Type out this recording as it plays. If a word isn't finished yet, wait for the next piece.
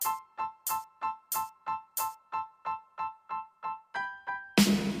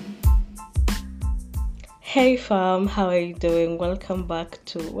Hey fam, how are you doing? Welcome back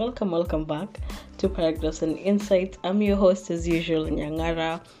to Paragraphs and Insights. I'm your host as usual,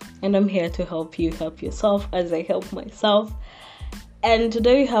 Nyangara, and I'm here to help you help yourself as I help myself. And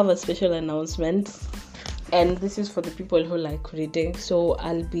today we have a special announcement, and this is for the people who like reading. So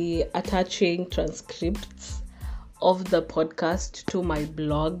I'll be attaching transcripts of the podcast to my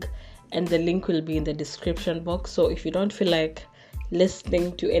blog, and the link will be in the description box. So if you don't feel like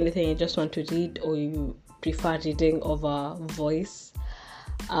listening to anything, you just want to read, or you prefer reading over voice,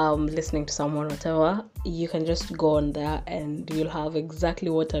 listening to someone, whatever, you can just go on there and you'll have exactly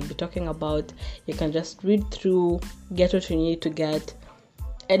what I'll be talking about. You can just read through, get what you need to get,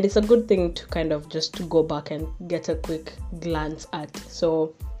 and it's a good thing to kind of just go back and get a quick glance at.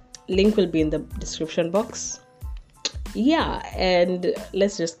 So link will be in the description box. Yeah, and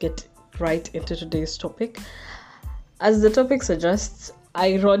let's just get right into today's topic. As the topic suggests,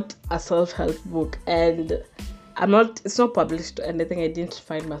 I wrote a self-help book, and it's not published or anything. I didn't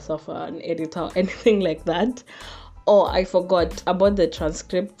find myself an editor or anything like that. Oh, I forgot about the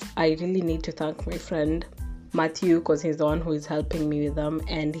transcript. I really need to thank my friend Matthew, because he's the one who is helping me with them,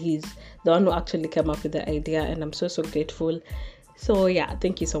 and he's the one who actually came up with the idea, and I'm so grateful. So yeah,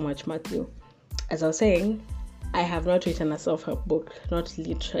 thank you so much, Matthew. As I was saying, I have not written a self-help book, not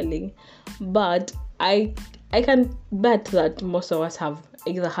literally, but I can bet that most of us have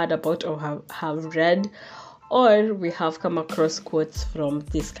either heard about or have read, or we have come across quotes from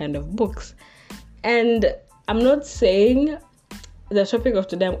these kind of books. And I'm not saying the topic of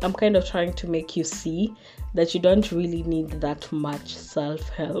today, I'm kind of trying to make you see that you don't really need that much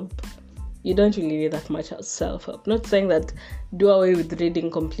self-help. You don't really need that much self-help. Not saying that do away with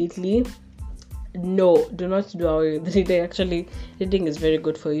reading completely. No, do not do away with reading. Actually, reading is very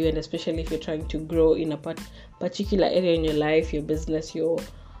good for you, and especially if you're trying to grow in a particular area in your life, your business, your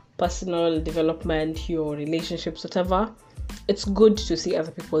personal development, your relationships, whatever. It's good to see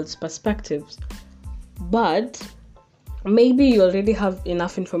other people's perspectives. But maybe you already have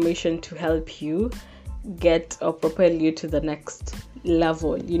enough information to help you get or propel you to the next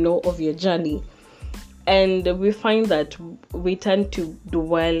level, of your journey. And we find that we tend to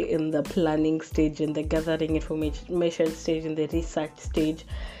dwell in the planning stage, in the gathering information stage, in the research stage,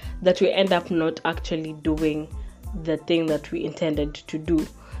 that we end up not actually doing the thing that we intended to do.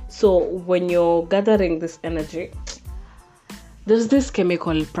 So when you're gathering this energy, there's this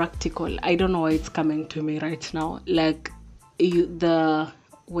chemical practical. I don't know why it's coming to me right now. Like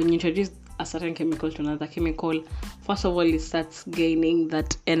when you introduce a certain chemical to another chemical, first of all, it starts gaining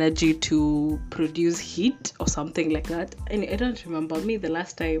that energy to produce heat or something like that. And I don't remember. The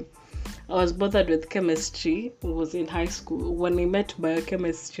last time I was bothered with chemistry was in high school. When I met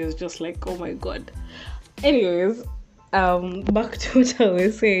biochemistry, I was just like, oh my god. Anyways, back to what I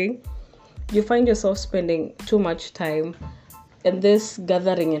was saying. You find yourself spending too much time in this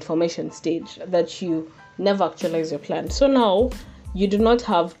gathering information stage that you never actualize your plan. So now you do not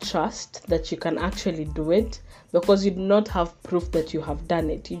have trust that you can actually do it, because you do not have proof that you have done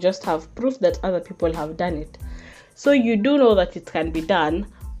it. You just have proof that other people have done it. So you do know that it can be done,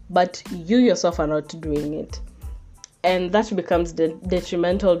 but you yourself are not doing it. And that becomes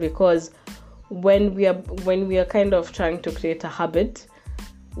detrimental, because when we are kind of trying to create a habit,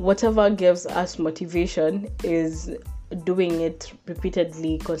 whatever gives us motivation is doing it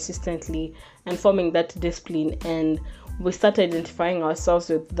repeatedly, consistently, and forming that discipline, and we start identifying ourselves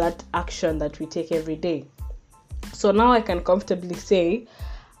with that action that we take every day. So now I can comfortably say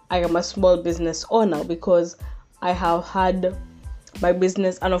I am a small business owner, because I have had my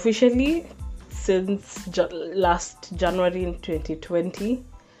business unofficially since last January in 2020.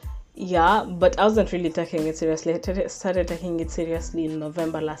 Yeah, but I wasn't really taking it seriously. I started taking it seriously in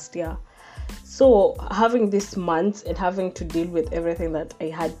November last year. So having this month and having to deal with everything that I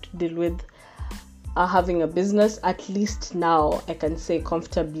had to deal with, having a business, at least now I can say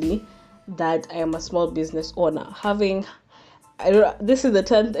comfortably that I am a small business owner. This is the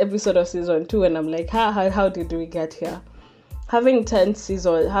 10th episode of season 2, and I'm like, how did we get here? Having 10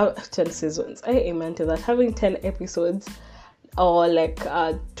 seasons, I amen to that. Having 10 episodes, or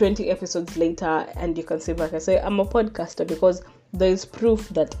 20 episodes later, and you can sit back and say, I'm a podcaster, because there is proof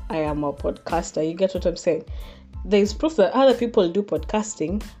that I am a podcaster. You get what I'm saying? There is proof that other people do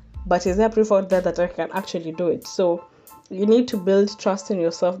podcasting, but is there proof out there that I can actually do it? So you need to build trust in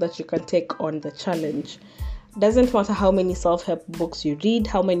yourself that you can take on the challenge. Doesn't matter how many self-help books you read,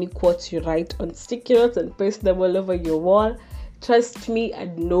 how many quotes you write on sticky notes and paste them all over your wall. Trust me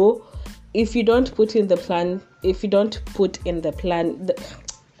and know, if you don't put in the plan, if you don't put the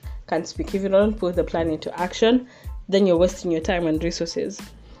plan into action, then you're wasting your time and resources.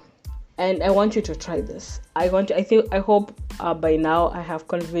 And I want you to try this. I hope by now I have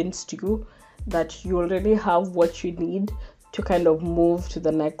convinced you that you already have what you need to kind of move to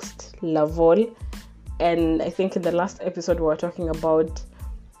the next level. And I think in the last episode we were talking about,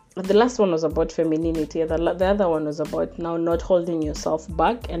 the last one was about femininity. The other one was about now not holding yourself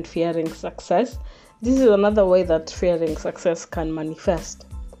back and fearing success. This is another way that fearing success can manifest.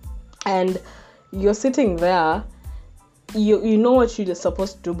 And you're sitting there, you know what you're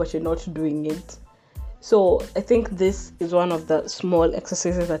supposed to do, but you're not doing it. So I think this is one of the small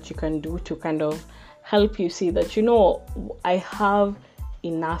exercises that you can do to kind of help you see that, I have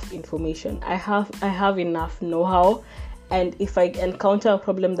enough information. I have enough know-how. And if I encounter a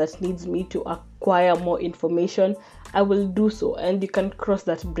problem that needs me to acquire more information, I will do so. And you can cross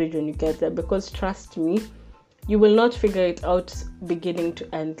that bridge when you get there, because trust me, you will not figure it out beginning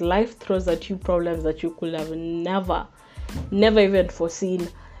to end. Life throws at you problems that you could have never even foreseen.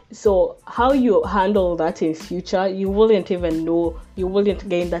 So how you handle that in future, you wouldn't even know, you wouldn't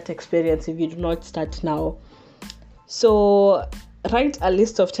gain that experience if you do not start now. So write a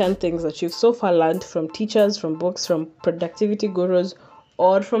list of 10 things that you've so far learned from teachers, from books, from productivity gurus,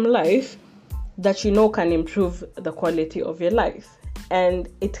 or from life that can improve the quality of your life. And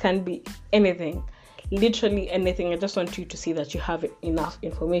it can be anything, literally anything. I just want you to see that you have enough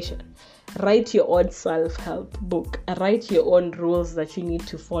information. Write your own self-help book. Write your own rules that you need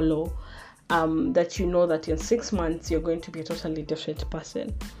to follow, that that in 6 months you're going to be a totally different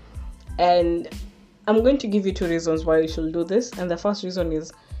person. And I'm going to give you 2 reasons why you should do this. And the first reason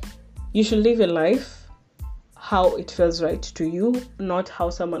is you should live your life how it feels right to you, not how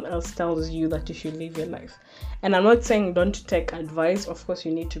someone else tells you that you should live your life. And I'm not saying don't take advice. Of course,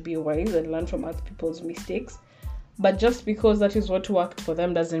 you need to be wise and learn from other people's mistakes. But just because that is what worked for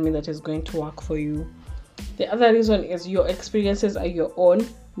them doesn't mean that it's going to work for you. The other reason is your experiences are your own.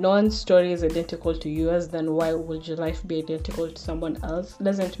 No one's story is identical to yours. Then why would your life be identical to someone else?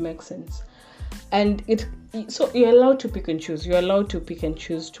 Doesn't make sense. And so you're allowed to pick and choose. You're allowed to pick and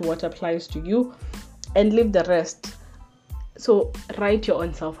choose to what applies to you and leave the rest. So write your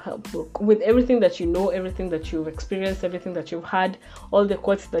own self-help book with everything that you know, everything that you've experienced, everything that you've had, all the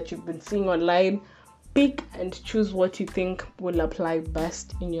quotes that you've been seeing online. Pick and choose what you think will apply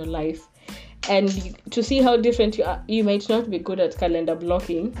best in your life. And to see how different you are, you might not be good at calendar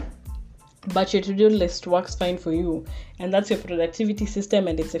blocking, but your to-do list works fine for you. And that's your productivity system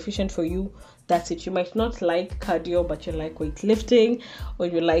and it's efficient for you. That's it. You might not like cardio, but you like weightlifting, or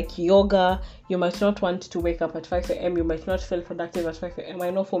you like yoga. You might not want to wake up at 5 a.m. You might not feel productive at 5 a.m.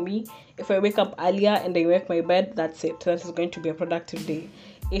 I know for me, if I wake up earlier and I make my bed, that's it. That is going to be a productive day.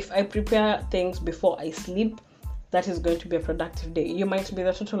 If I prepare things before I sleep, that is going to be a productive day. You might be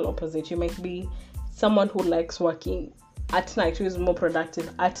the total opposite. You might be someone who likes working at night, who is more productive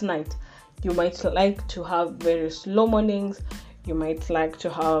at night. You might like to have very slow mornings. You might like to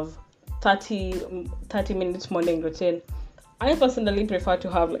have 30 minutes morning routine. I personally prefer to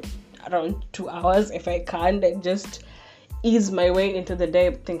have around 2 hours if I can, and just ease my way into the day.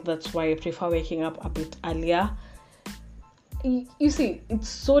 I think that's why I prefer waking up a bit earlier. You see, it's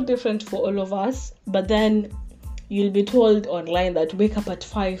so different for all of us, but then you'll be told online that wake up at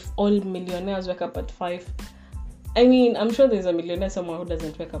 5, all millionaires wake up at 5. I mean, I'm sure there's a millionaire somewhere who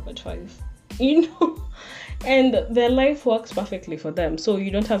doesn't wake up at 5, and their life works perfectly for them. So you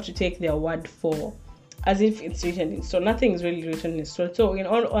don't have to take their word for as if it's written in stone. Nothing is really written in stone. So in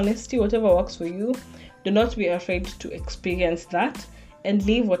all honesty, whatever works for you, do not be afraid to experience that and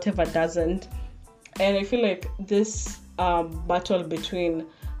leave whatever doesn't. And I feel like this battle between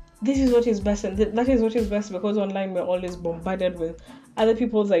this is what is best and that is what is best, because online we're always bombarded with other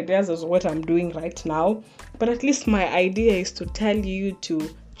people's ideas as what I'm doing right now. But at least my idea is to tell you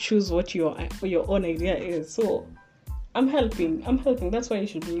to choose what your own idea is. So I'm helping. That's why you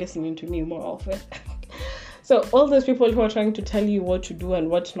should be listening to me more often. So all those people who are trying to tell you what to do and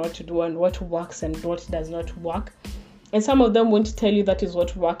what not to do and what works and what does not work, and some of them won't tell you that is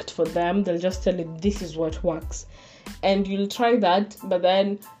what worked for them. They'll just tell you this is what works. And you'll try that, but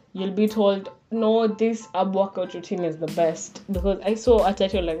then you'll be told, no, this ab workout routine is the best. Because I saw a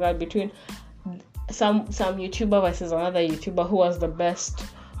title like that between some YouTuber versus another YouTuber who was the best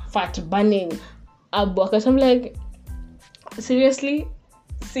fat burning ab workout. I'm like, seriously?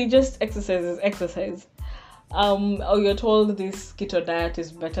 See, just exercise. Or you're told this keto diet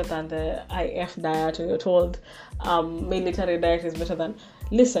is better than the IF diet, or you're told military diet is better than...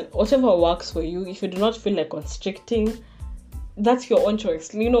 Listen, whatever works for you. If you do not feel like constricting, that's your own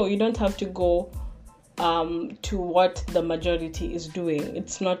choice. You don't have to go to what the majority is doing.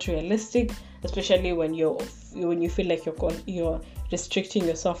 It's not realistic, especially when you feel like you're restricting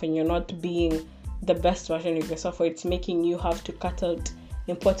yourself and you're not being the best version of yourself, or it's making you have to cut out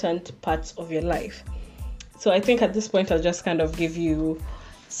important parts of your life. So I think at this point I'll just kind of give you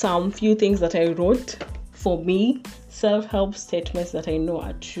some few things that I wrote for me, self-help statements that I know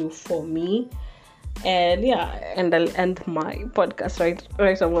are true for me. And and I'll end my podcast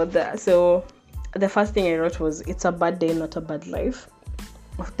right about that. So the first thing I wrote was, it's a bad day, not a bad life.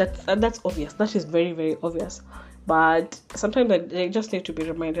 That's obvious. That is very, very obvious. But sometimes I just need to be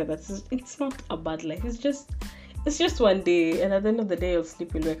reminded that it's not a bad life. It's just one day, and at the end of the day, you'll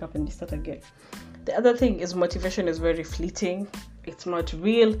sleep, you'll wake up, and you start again. The other thing is, motivation is very fleeting. It's not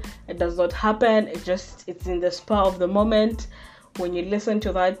real. It does not happen. It's in the spur of the moment. When you listen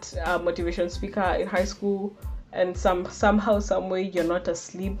to that motivation speaker in high school, and somehow, some way, you're not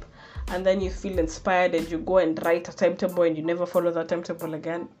asleep, and then you feel inspired and you go and write a timetable and you never follow that timetable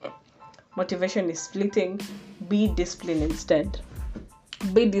again. Motivation is fleeting. Be disciplined instead.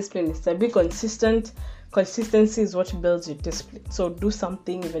 Be consistent. Consistency is what builds your discipline. So do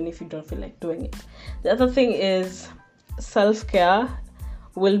something even if you don't feel like doing it. The other thing is, self-care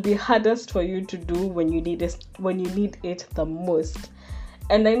will be hardest for you to do when you need it the most.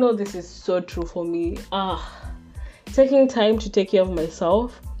 And I know this is so true for me. Taking time to take care of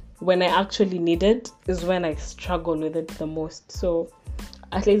myself when I actually need it is when I struggle with it the most. So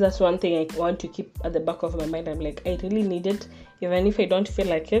at least that's one thing I want to keep at the back of my mind. I'm like, I really need it. Even if I don't feel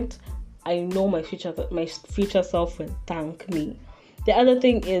like it, I know my future self will thank me. The other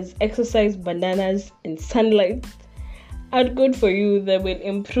thing is, exercise, bananas, and sunlight are good for you. They will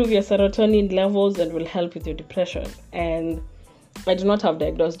improve your serotonin levels and will help with your depression. And I do not have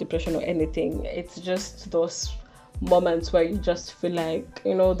diagnosed depression or anything. It's just those moments where you just feel like,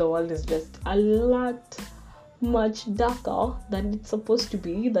 the world is just a lot much darker than it's supposed to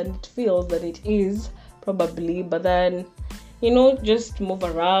be, than it feels that it is, probably. But then, just move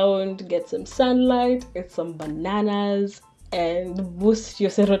around, get some sunlight, eat some bananas, and boost your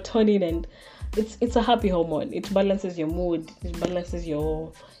serotonin. And it's a happy hormone. It balances your mood, it balances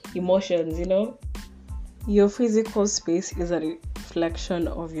your emotions. Your physical space is a reflection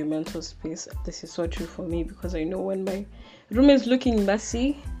of your mental space. This is so true for me, because I know when my room is looking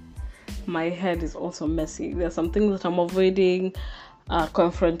messy, my head is also messy. There's some things that I'm avoiding,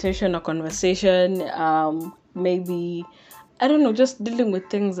 confrontation or conversation, maybe, I don't know, just dealing with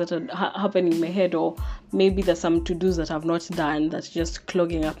things that are happening in my head, or maybe there's some to-dos that I've not done that's just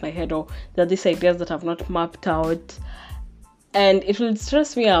clogging up my head, or there are these ideas that I've not mapped out, and it will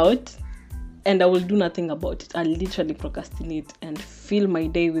stress me out, and I will do nothing about it. I'll literally procrastinate and fill my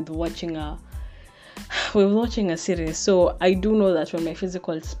day with watching a series. So I do know that when my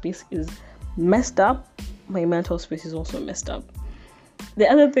physical space is messed up, my mental space is also messed up. The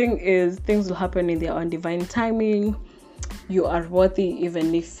other thing is, things will happen in their own divine timing. You are worthy,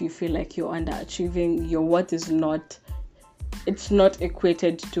 even if you feel like you're underachieving. Your worth is not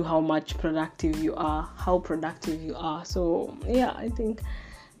equated to how productive you are. So I think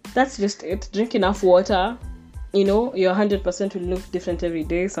that's just it. Drink enough water. Your 100% will look different every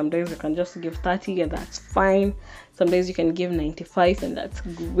day. Some days you can just give 30 and that's fine. Some days you can give 95 and that's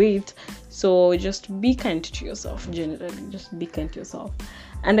great. So just be kind to yourself. Generally, just be kind to yourself.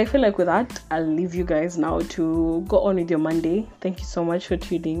 And I feel like with that, I'll leave you guys now to go on with your Monday. Thank you so much for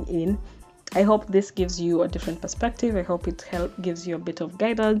tuning in. I hope this gives you a different perspective. I hope it gives you a bit of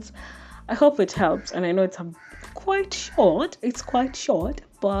guidance. I hope it helps. And I know it's quite short. It's quite short,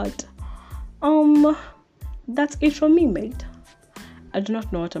 but that's it from me, mate. I do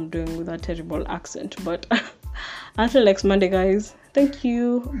not know what I'm doing with that terrible accent, but until next Monday, guys. Thank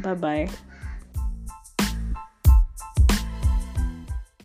you. Bye-bye.